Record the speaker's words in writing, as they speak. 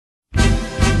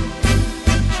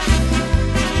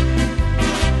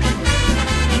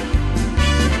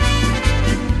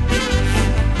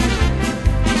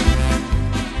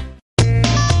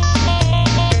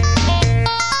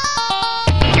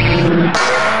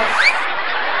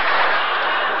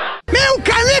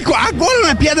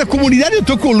piada da comunidade, eu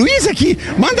tô com o Luiz aqui.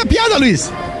 Manda a piada,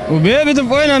 Luiz. O bêbado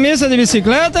foi na missa de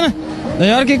bicicleta, né?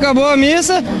 Daí a hora que acabou a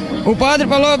missa, o padre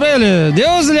falou pra ele,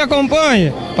 Deus lhe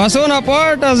acompanhe. Passou na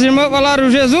porta, as irmãs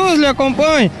falaram, Jesus lhe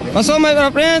acompanhe. Passou mais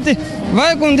pra frente,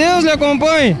 vai com Deus, lhe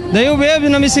acompanhe. Daí o bêbado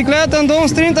na bicicleta andou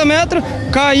uns 30 metros,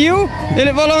 caiu.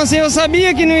 Ele falou assim, eu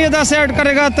sabia que não ia dar certo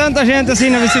carregar tanta gente assim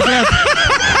na bicicleta.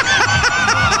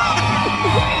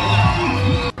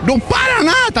 Do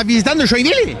Paraná, tá visitando o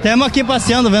Joinville? Estamos aqui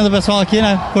passeando, vendo o pessoal aqui,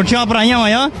 né? Curtir uma prainha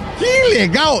amanhã. Que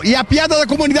legal! E a piada da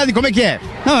comunidade, como é que é?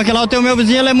 Não, é que lá o meu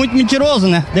vizinho, ele é muito mentiroso,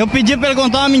 né? Daí eu pedi pra ele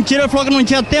contar uma mentira, ele falou que não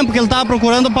tinha tempo, que ele tava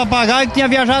procurando o papagaio que tinha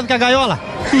viajado com a gaiola.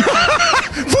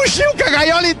 Fugiu com a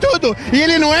gaiola e tudo! E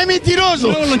ele não é mentiroso!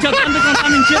 Não tinha tempo de contar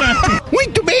mentira.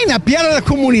 Muito bem, na piada da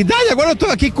comunidade, agora eu tô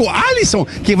aqui com o Alisson,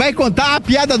 que vai contar a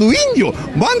piada do índio.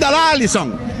 Manda lá,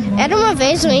 Alisson! Era uma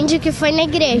vez um índio que foi na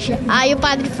igreja. Aí o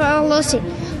padre falou assim,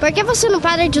 por que você não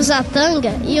para de usar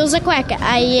tanga e usa cueca?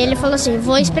 Aí ele falou assim,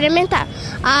 vou experimentar.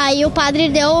 Aí o padre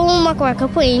deu uma cueca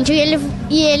pro índio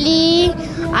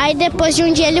aí depois de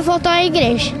um dia ele voltou à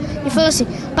igreja. E falou assim,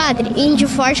 padre, índio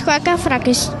forte, cueca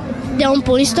fraca. Deu um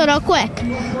pulo e estourou a cueca.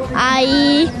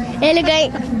 Aí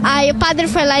o padre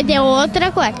foi lá e deu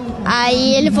outra cueca.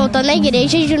 Aí ele voltou na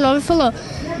igreja de novo e falou,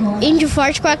 índio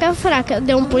forte, cueca fraca.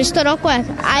 Deu um pulo e estourou a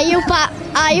cueca.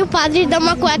 Aí o padre deu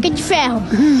uma cueca de ferro.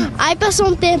 Aí passou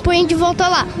um tempo, o índio voltou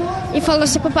lá e falou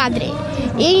assim pro padre,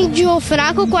 índio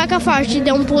fraco, cueca forte.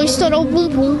 Deu um pulo e estourou o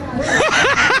bumbum.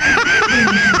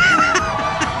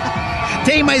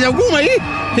 Tem mais alguma aí?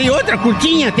 Tem outra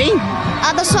curtinha, tem?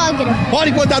 A da sogra.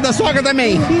 Pode contar da sogra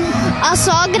também. A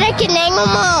sogra é que nem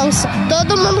uma onça.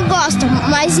 Todo mundo gosta,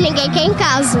 mas ninguém quer em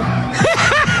casa.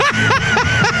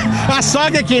 A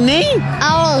sogra é que nem?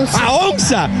 A onça. A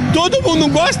onça? Todo mundo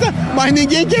gosta, mas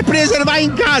ninguém quer preservar em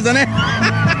casa, né?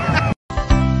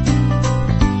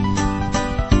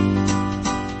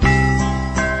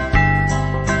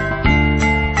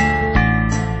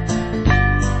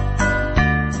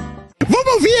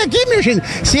 Vamos ouvir aqui, meu gente,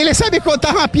 se ele sabe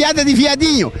contar uma piada de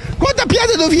viadinho. Conta a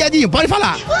piada do viadinho, pode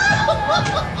falar.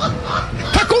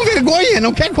 Tá com vergonha,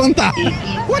 não quer contar.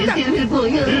 Conta.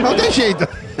 Não tem jeito.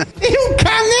 E um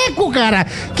caneco, cara.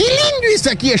 Que lindo isso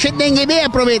aqui. A gente tem que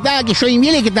aproveitar que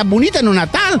Joinville que tá bonita no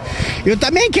Natal. Eu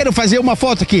também quero fazer uma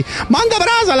foto aqui. Manda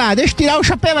brasa lá, deixa eu tirar o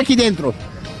chapéu aqui dentro.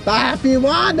 Tá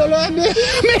filmado,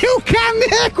 meu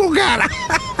caneco, cara.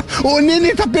 O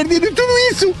neném tá perdendo tudo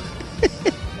isso.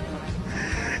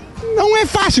 Não é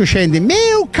fácil, gente.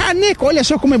 Meu caneco, olha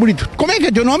só como é bonito. Como é que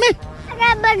é teu nome?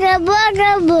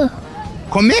 Barracao.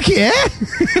 Como é que é?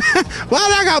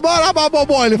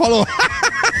 Barracao, ele falou.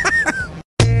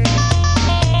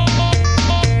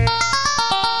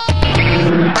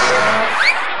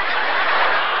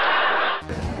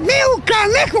 Meu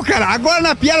caneco, cara. Agora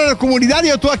na piada da comunidade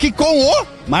eu tô aqui com o...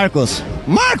 Marcos.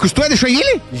 Marcos, tu é de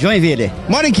Joinville? Joinville.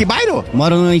 Mora em que bairro?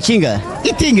 Moro no Itinga.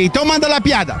 Itinga, então manda lá a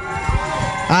piada.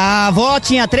 A avó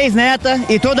tinha 3 netas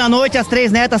e toda noite as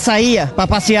 3 netas saíam pra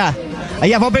passear.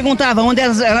 Aí a avó perguntava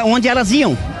onde elas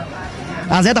iam.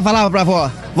 A Zeta falava pra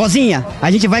avó, vozinha, a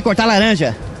gente vai cortar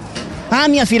laranja. Ah,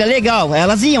 minha filha, legal.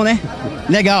 Elas iam, né?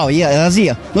 Legal, elas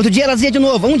iam. No outro dia elas iam de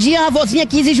novo. Um dia a vozinha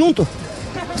quis ir junto.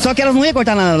 Só que elas não iam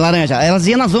cortar na laranja, elas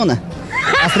iam na zona.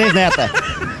 As 3 netas.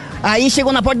 Aí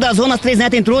chegou na porta da zona, as 3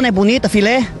 netas entrou, né? Bonita,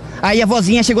 filé. Aí a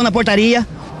vozinha chegou na portaria,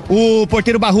 o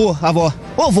porteiro barrou a avó.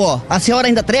 Ô vó, a senhora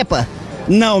ainda trepa?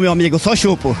 Não, meu amigo, só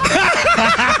chupo.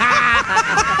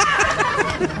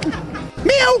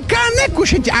 Meu caneco,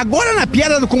 gente. Agora na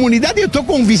piada da comunidade eu tô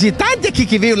com um visitante aqui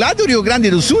que veio lá do Rio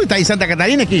Grande do Sul, tá em Santa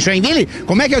Catarina, aqui em Joinville.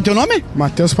 Como é que é o teu nome?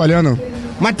 Matheus Palhano.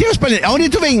 Matheus Palhano. Aonde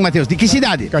tu vem, Matheus? De que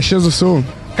cidade? Caxias do Sul.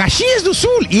 Caxias do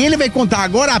Sul. E ele vai contar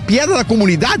agora a piada da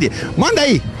comunidade. Manda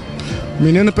aí. O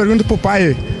menino pergunta pro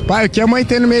pai, pai, o que a mãe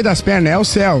tem no meio das pernas? É o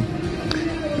céu.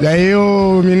 Daí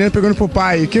o menino pergunta pro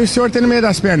pai, o que o senhor tem no meio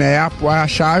das pernas? É a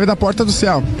chave da porta do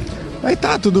céu. Aí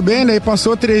tá, tudo bem, daí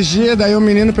passou 3 dias, daí o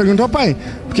menino perguntou, pai,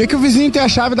 por que o vizinho tem a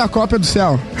chave da cópia do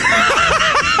céu?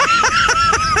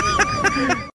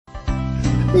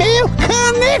 Meu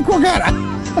caneco,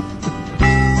 cara!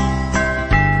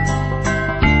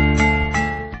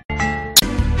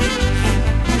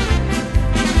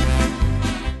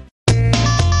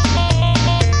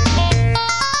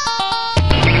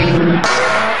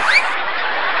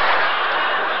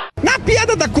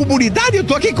 Da comunidade, eu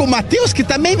tô aqui com o Matheus, que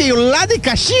também veio lá de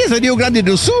Caxias, do Rio Grande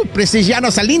do Sul, prestigiar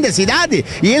nossa linda cidade,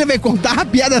 e ele vai contar a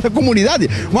piada da comunidade.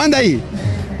 Manda aí.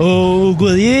 O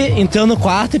guri entrou no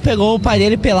quarto e pegou o pai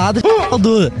dele pelado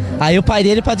duro. Aí o pai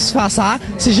dele, pra disfarçar,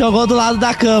 se jogou do lado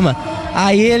da cama.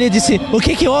 Aí ele disse, o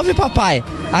que houve, papai?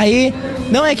 Aí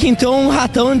Não, é que entrou um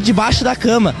ratão debaixo da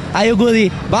cama. Aí o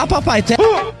guri, vá papai, tu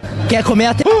quer comer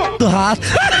até do rato.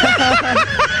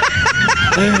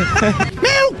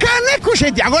 Meu caneco,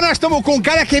 gente. Agora nós estamos com um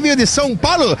cara que veio de São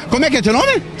Paulo. Como é que é teu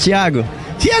nome? Tiago,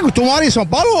 Tiago, tu mora em São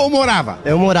Paulo ou morava?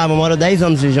 eu moro 10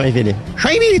 anos em Joinville.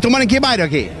 Joinville, tu mora em que bairro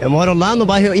aqui? Eu moro lá no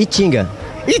bairro Itinga.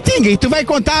 Itinga, e tu vai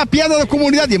contar a piada da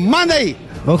comunidade. Manda aí.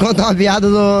 Vou contar uma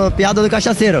piada do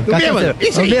cachaceiro. bêbado,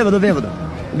 isso aí. O bêbado.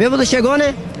 O bêbado chegou,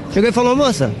 né? Chegou e falou,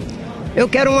 moça, eu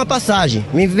quero uma passagem.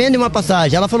 Me vende uma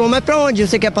passagem. Ela falou, mas pra onde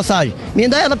você quer passagem? Me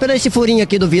dá ela pelo esse furinho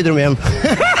aqui do vidro mesmo.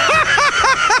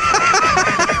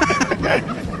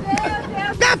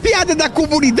 Da piada da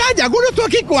comunidade, agora eu tô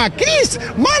aqui com a Cris.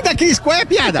 Manda, Cris, qual é a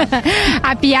piada?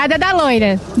 A piada da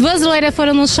loira. 2 loiras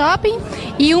foram no shopping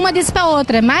e uma disse pra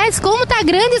outra, mas como tá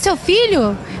grande o seu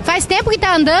filho? Faz tempo que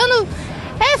tá andando?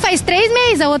 Faz 3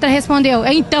 meses, a outra respondeu.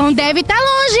 Então deve estar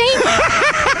longe, hein?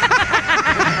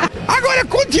 Agora,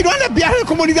 continuando a piada da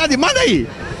comunidade, manda aí.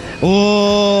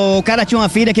 O cara tinha uma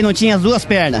filha que não tinha as 2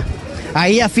 pernas.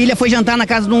 Aí a filha foi jantar na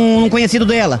casa de um conhecido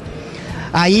dela.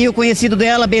 Aí o conhecido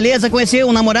dela, beleza, conheceu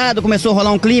um namorado, começou a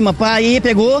rolar um clima, pá, aí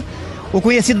pegou o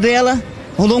conhecido dela,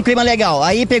 rolou um clima legal.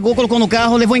 Aí pegou, colocou no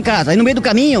carro, levou em casa. Aí no meio do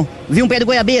caminho, viu um pé de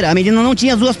goiabeira, a menina não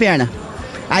tinha as 2 pernas.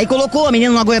 Aí colocou a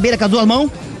menina na goiabeira com as 2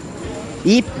 mãos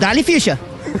e dá-lhe ficha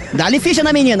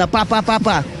na menina, pá.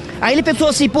 Aí ele pensou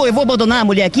assim, pô, eu vou abandonar a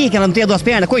mulher aqui, que ela não tem as 2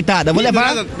 pernas, coitada, vou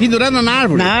levar... Pendurando na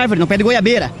árvore. Na árvore, no pé de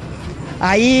goiabeira.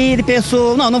 Aí ele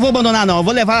pensou, não vou abandonar não,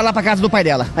 vou levar ela lá pra casa do pai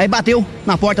dela. Aí bateu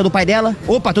na porta do pai dela,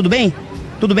 opa, tudo bem?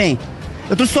 Tudo bem.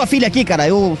 Eu trouxe sua filha aqui, cara,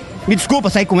 me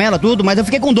desculpa sair com ela, tudo, mas eu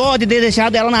fiquei com dó de ter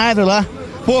deixado ela na árvore lá.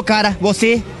 Pô, cara,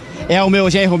 você é o meu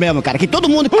genro mesmo, cara, que todo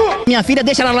mundo, minha filha,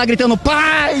 deixa ela lá gritando,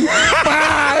 pai!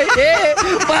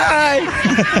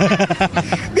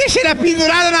 Deixa ela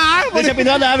pendurada na árvore. Deixa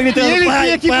pendurada na árvore gritando, e ele pai,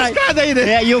 tinha que buscar daí,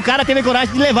 né? E o cara teve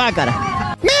coragem de levar, cara.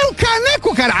 Meu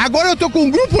caneco, cara, agora eu tô com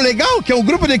um grupo legal, que é um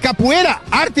grupo de capoeira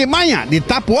Artemanha, de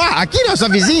Itapuá, aqui nossa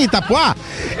vizinha Itapuá.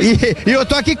 E eu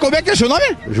tô aqui, como é que é o seu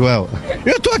nome? Joel.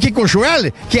 Eu tô aqui com o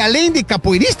Joel, que além de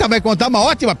capoeirista, vai contar uma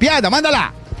ótima piada, manda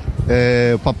lá.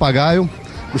 O papagaio,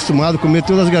 acostumado a comer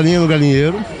todas as galinhas no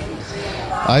galinheiro.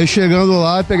 Aí chegando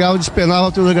lá, pegava,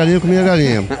 despenava todas as galinhas e comia a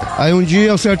galinha. Aí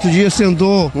um certo dia,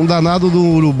 sentou um danado do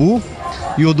urubu.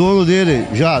 E o dono dele,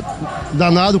 já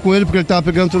danado com ele, porque ele tava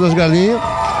pegando todas as galinhas.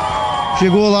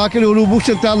 Chegou lá, aquele urubu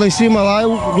sentado lá em cima lá, e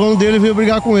o dono dele veio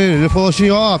brigar com ele. Ele falou assim,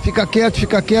 ó, fica quieto,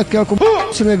 quero comer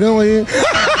esse negão aí.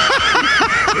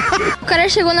 O cara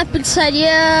chegou na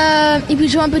pizzaria e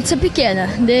pediu uma pizza pequena.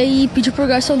 Daí pediu pro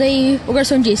garçom, daí o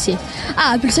garçom disse,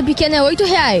 a pizza pequena é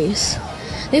R$8.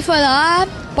 Daí falou,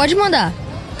 pode mandar.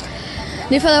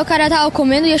 Daí falou, o cara tava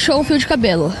comendo e achou um fio de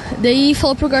cabelo. Daí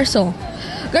falou pro garçom,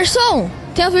 garçom,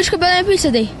 tem um fio de cabelo na pizza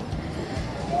daí?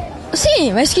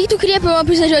 Sim, mas o que tu queria por uma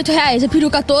pizza de R$8? A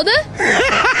peruca toda?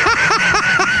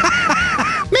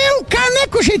 Meu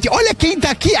caneco, gente, olha quem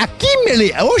tá aqui, a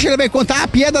Kimberly. Hoje ela vai contar a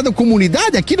piada da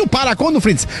comunidade aqui no Barracao, no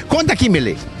Fritz. Conta,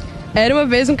 Kimberly. Era uma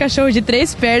vez um cachorro de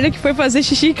 3 pernas que foi fazer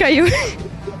xixi e caiu.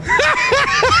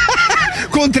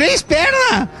 Com 3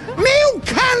 pernas? Meu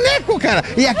caneco, cara.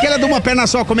 E aquela de uma perna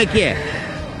só, como é que é?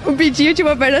 O Bidinho tinha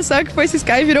uma perna só que foi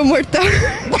ciscar e virou mortal.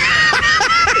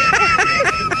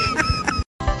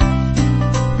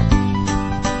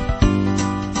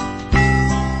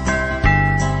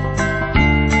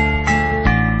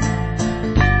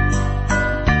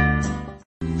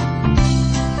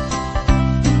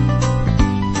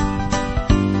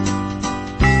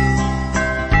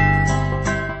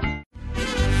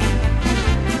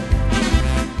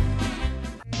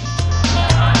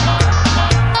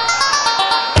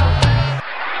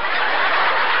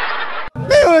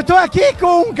 Eu tô aqui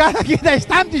com um cara aqui da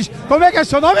Stamps. Como é que é o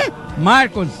seu nome?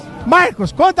 Marcos.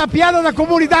 Marcos, conta a piada da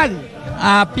comunidade.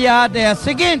 A piada é a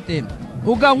seguinte: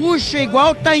 o gaúcho é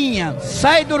igual tainha,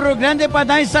 sai do Rio Grande para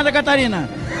dar em Santa Catarina.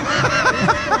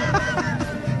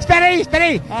 Espera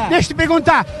aí. Deixa eu te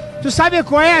perguntar. Tu sabe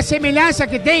qual é a semelhança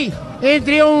que tem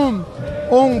entre um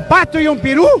pato e um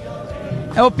peru?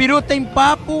 O peru tem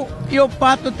papo e o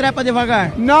pato trepa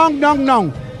devagar.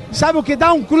 Não. Sabe o que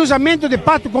dá um cruzamento de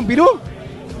pato com peru?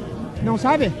 Não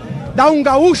sabe? Dá um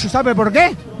gaúcho, sabe por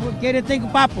quê? Porque ele tem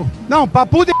papo. Não,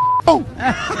 papo de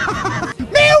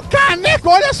Meu caneco,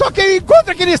 olha só que ele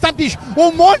encontra aqui no Stamptisch.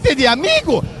 Um monte de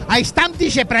amigo. A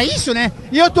Stamptisch é pra isso, né?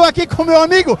 E eu tô aqui com meu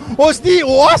amigo, o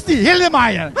Osti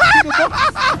Hillemeyer.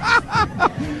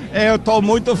 Eu tô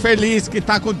muito feliz que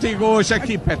tá contigo hoje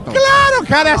aqui, Peto. Claro,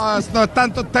 cara. Nós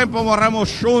tanto tempo moramos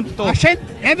juntos. A gente,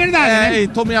 é verdade, né? E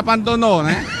tu me abandonou,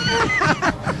 né?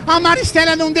 A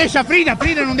Maristela não deixa, Frida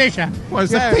não deixa.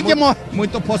 Pois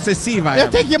muito possessiva. Eu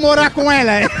tenho que morar com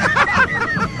ela.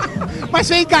 Mas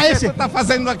vem cá, O que você tá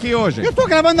fazendo aqui hoje? Eu tô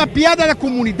gravando a piada da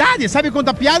comunidade. Sabe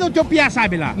contar piada ou o teu piá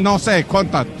sabe lá? Não sei,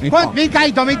 conta. Vem cá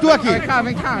então, vem tu aqui. Vem cá.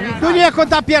 Tu não ia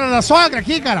contar a piada da sogra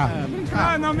aqui, cara?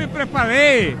 Não me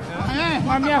preparei.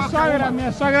 Mas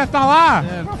minha sogra tá lá.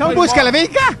 Então busca ela, vem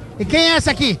cá. E quem é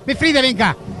essa aqui? Frida, vem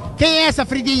cá. Quem é essa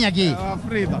Fridinha aqui? A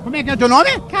Frida. Como é que é o teu nome?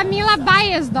 Camila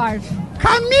Baesdorf.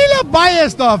 Camila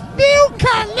Baesdorf. Meu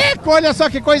caneco, olha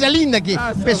só que coisa linda aqui.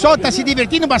 O pessoal tá se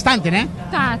divertindo bastante, né?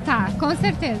 Tá, com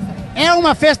certeza. É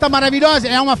uma festa maravilhosa,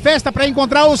 é uma festa para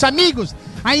encontrar os amigos.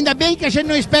 Ainda bem que a gente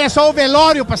não espera só o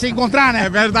velório para se encontrar, né? É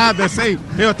verdade, sei.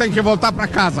 Eu tenho que voltar para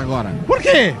casa agora. Por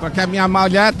quê? Porque a minha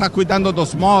mulher tá cuidando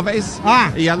dos móveis.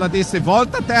 E ela disse,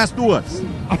 volta até as 2.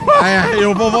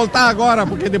 Eu vou voltar agora,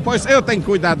 porque depois eu tenho que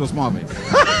cuidar dos móveis.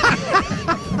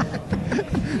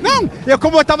 Não,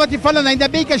 como eu tava te falando, ainda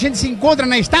bem que a gente se encontra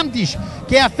na Stammtisch,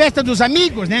 que é a festa dos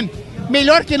amigos, né?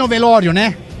 Melhor que no velório,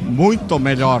 né? Muito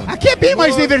melhor. Aqui é bem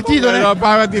mais divertido, né?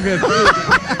 Mais divertido.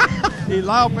 E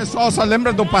lá o pessoal só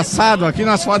lembra do passado. Aqui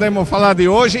nós podemos falar de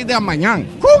hoje e de amanhã.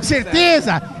 Com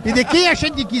certeza! E de quem a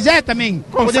gente quiser também.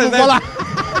 Podemos falar.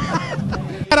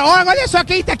 Olha só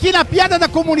quem tá aqui na piada da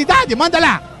comunidade. Manda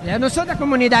lá. Eu não sou da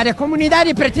comunidade. A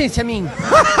comunidade pertence a mim.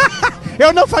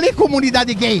 Eu não falei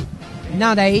comunidade gay.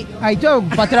 Não, daí... Aí tu é o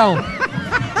patrão.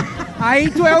 Aí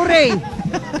tu é o rei.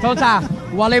 Então tá.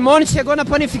 O alemão chegou na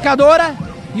panificadora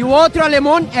e o outro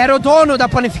alemão era o dono da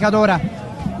panificadora.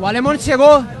 O alemão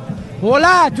chegou...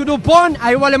 Olá, tudo bom?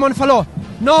 Aí o alemão falou,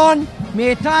 não,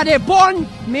 metade bom,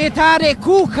 metade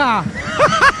cuca.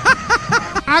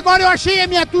 Agora eu achei a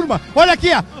minha turma. Olha aqui,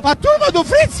 ó, a turma do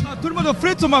Fritz. A turma do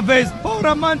Fritz uma vez.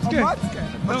 Porra, Manske.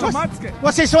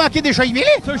 Vocês são aqui de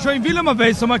Joinville? Sou de Joinville uma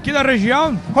vez, somos aqui da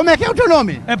região. Como é que é o teu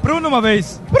nome? É Bruno uma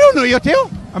vez. Bruno, e o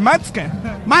teu? Manske.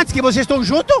 Manske, vocês estão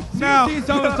juntos? Não. Sim,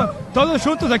 somos todos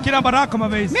juntos aqui na Barracao uma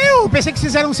vez. Meu, pensei que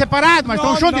vocês eram separados, mas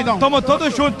estão juntos então. Estamos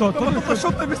todos juntos. Todos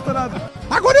juntos e misturados.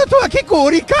 Agora eu tô aqui com o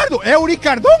Ricardo. É o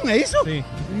Ricardão, é isso? Sim.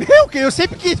 Meu, que eu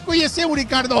sempre quis conhecer o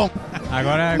Ricardão.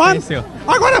 Agora conheceu.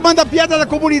 Agora manda a piada da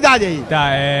comunidade aí. Tá,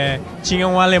 tinha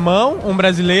um alemão, um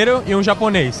brasileiro e um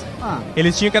japonês.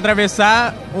 Eles tinham que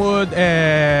atravessar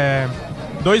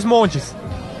 2 montes.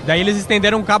 Daí eles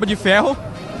estenderam um cabo de ferro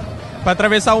para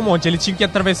atravessar o monte. Eles tinham que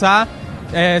atravessar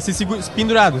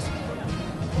pendurados.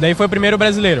 Daí foi primeiro o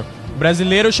brasileiro. O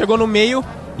brasileiro chegou no meio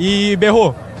e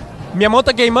berrou: minha mão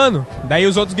tá queimando. Daí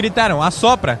os outros gritaram: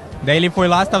 assopra. Daí ele foi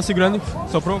lá, estava segurando,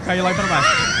 soprou, caiu lá e pra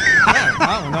baixo.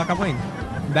 Não acabou ainda.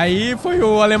 Daí foi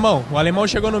o alemão. O alemão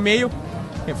chegou no meio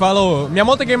e falou: minha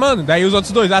mão tá queimando. Daí os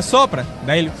outros dois: assopra.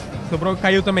 Daí ele soprou,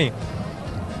 caiu também.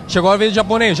 Chegou a vez do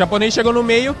japonês. O japonês chegou no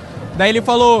meio. Daí ele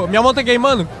falou: minha mão tá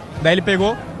queimando. Daí ele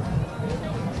pegou,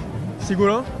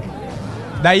 segurou.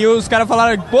 Daí os caras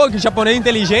falaram: pô, que japonês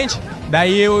inteligente.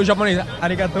 Daí o japonês: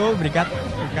 arigato, obrigado.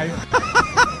 Caiu.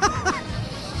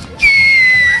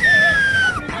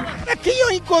 Quem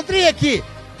eu encontrei aqui?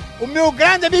 O meu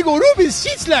grande amigo Rubens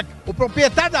Sitzlak, o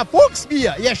proprietário da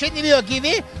Volksbier. E a gente veio aqui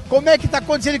ver como é que tá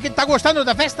acontecendo, que tá gostando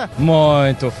da festa?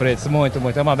 Muito, Fritz, muito.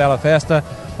 É uma bela festa,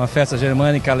 uma festa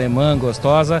germânica, alemã,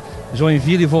 gostosa.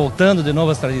 Joinville voltando de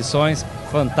novas tradições,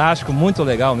 fantástico, muito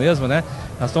legal mesmo, né?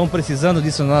 Nós estamos precisando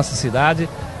disso na nossa cidade,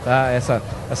 tá?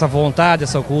 Essa vontade,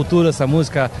 essa cultura, essa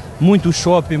música, muito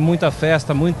shopping, muita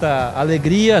festa, muita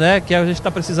alegria, né? Que a gente está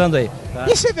precisando aí. Tá?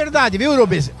 Isso é verdade, viu,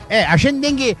 Rubens? A gente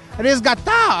tem que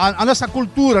resgatar a nossa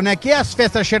cultura, né? Que é as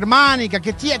festas germânicas,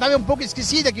 que estava um pouco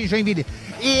esquecida aqui em Joinville.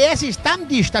 E esse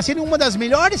Stammtisch está sendo uma das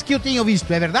melhores que eu tenho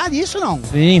visto, é verdade isso ou não?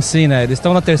 Sim, né? Eles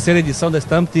estão na 3ª edição da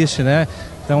Stammtisch, né?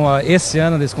 Então, esse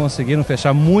ano eles conseguiram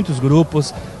fechar muitos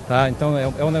grupos, tá? Então,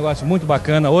 é um negócio muito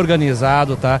bacana,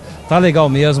 organizado, tá? Tá legal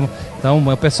mesmo. Então,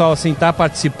 o pessoal, assim, tá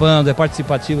participando, é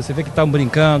participativo, você vê que estão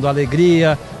brincando,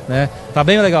 alegria, né? Tá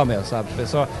bem legal mesmo, sabe?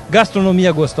 Pessoal,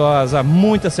 gastronomia gostosa,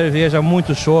 muita cerveja,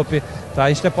 muito chopp, tá? A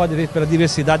gente até pode ver pela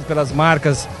diversidade, pelas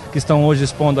marcas que estão hoje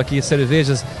expondo aqui,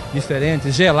 cervejas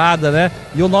diferentes, gelada, né?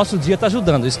 E o nosso dia tá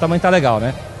ajudando, isso também tá legal,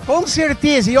 né? Com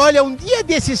certeza, e olha, um dia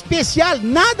desse especial,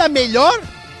 nada melhor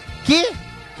que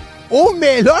o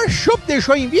melhor chopp de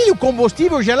Joinville, o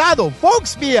combustível gelado,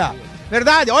 Volksbier.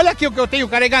 Verdade, olha aqui o que eu tenho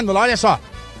carregando lá, olha só.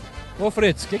 Ô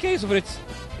Fritz, o que é isso, Fritz?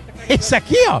 Esse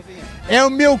aqui, ó, é o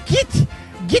meu kit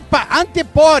para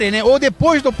antepore, né? Ou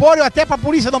depois do pore, ou até pra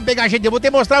polícia não pegar a gente. Eu vou te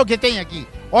mostrar o que tem aqui.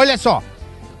 Olha só,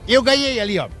 eu ganhei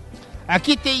ali, ó.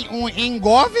 Aqui tem um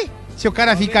engove, se o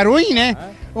cara ficar ruim, né?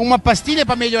 Uma pastilha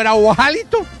para melhorar o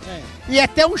hálito. E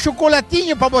até um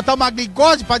chocolatinho para botar uma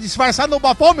glicose para disfarçar no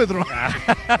bafômetro.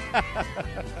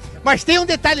 Mas tem um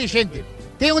detalhe, gente.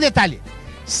 tem um detalhe.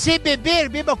 Se beber,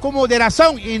 beba com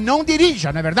moderação e não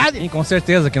dirija, não é verdade? Sim, com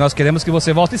certeza, que nós queremos que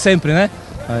você volte sempre, né?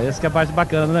 Essa que é a parte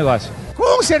bacana do negócio.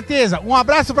 Com certeza. Um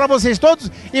abraço para vocês todos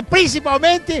e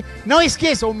principalmente, não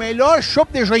esqueça, o melhor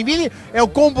chopp de Joinville é o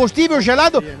combustível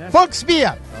gelado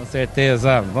Volksbier. Com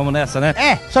certeza. Vamos nessa, né?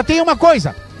 Só tem uma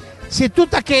coisa. Se tu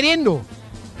tá querendo,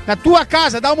 na tua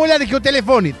casa, dá uma olhada aqui o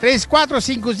telefone,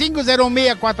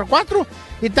 3455-0644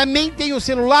 e também tem o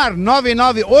celular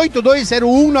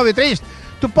 99820193.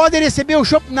 Tu pode receber o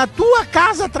chopp na tua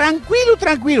casa,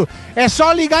 tranquilo. É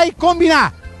só ligar e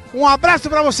combinar. Um abraço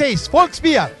para vocês,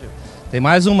 Volksbier. Tem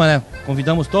mais uma, né?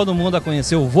 Convidamos todo mundo a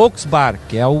conhecer o Volksbar,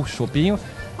 que é o shoppinho.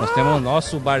 Nós temos o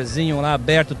nosso barzinho lá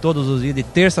aberto todos os dias, de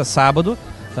terça a sábado,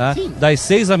 tá? Sim. Das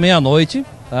 6 à meia-noite.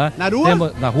 Tá? Na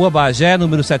rua? Na rua Bagé,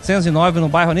 número 709, no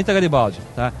bairro Anitta Garibaldi.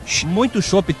 Tá? Muito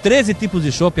chopp, 13 tipos de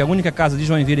chopp, a única casa de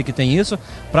Joinville que tem isso.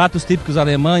 Pratos típicos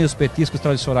alemães, os petiscos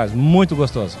tradicionais, muito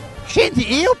gostoso. Gente,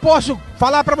 eu posso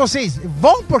falar para vocês,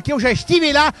 vão porque eu já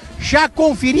estive lá, já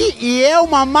conferi e é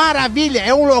uma maravilha,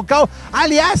 é um local,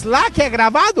 aliás, lá que é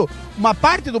gravado, uma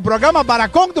parte do programa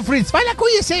Barracao do Fritz. Vai lá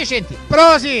conhecer, gente.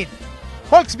 Prosit!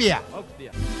 Volksbier!